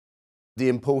The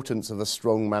importance of a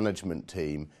strong management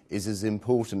team is as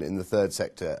important in the third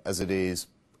sector as it is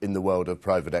in the world of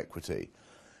private equity.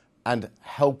 And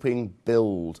helping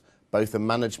build both a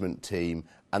management team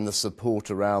and the support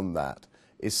around that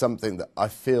is something that I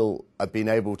feel I've been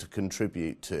able to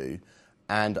contribute to,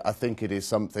 and I think it is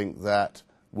something that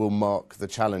will mark the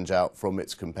challenge out from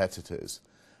its competitors.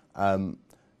 I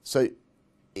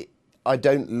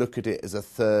don't look at it as a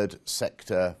third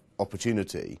sector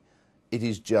opportunity. It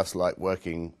is just like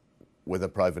working with a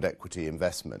private equity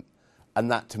investment. And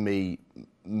that to me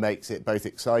makes it both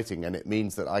exciting, and it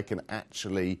means that I can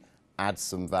actually add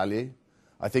some value.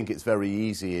 I think it's very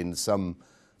easy in some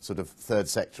sort of third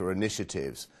sector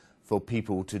initiatives for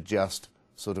people to just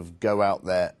sort of go out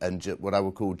there and what I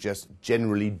would call just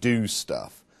generally do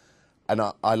stuff. And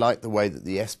I like the way that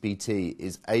the SPT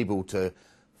is able to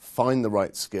find the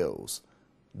right skills,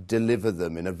 deliver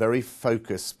them in a very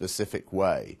focused, specific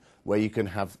way, where you can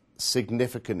have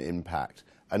significant impact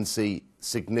and see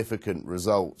significant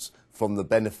results from the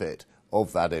benefit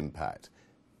of that impact.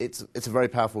 It's a very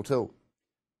powerful tool.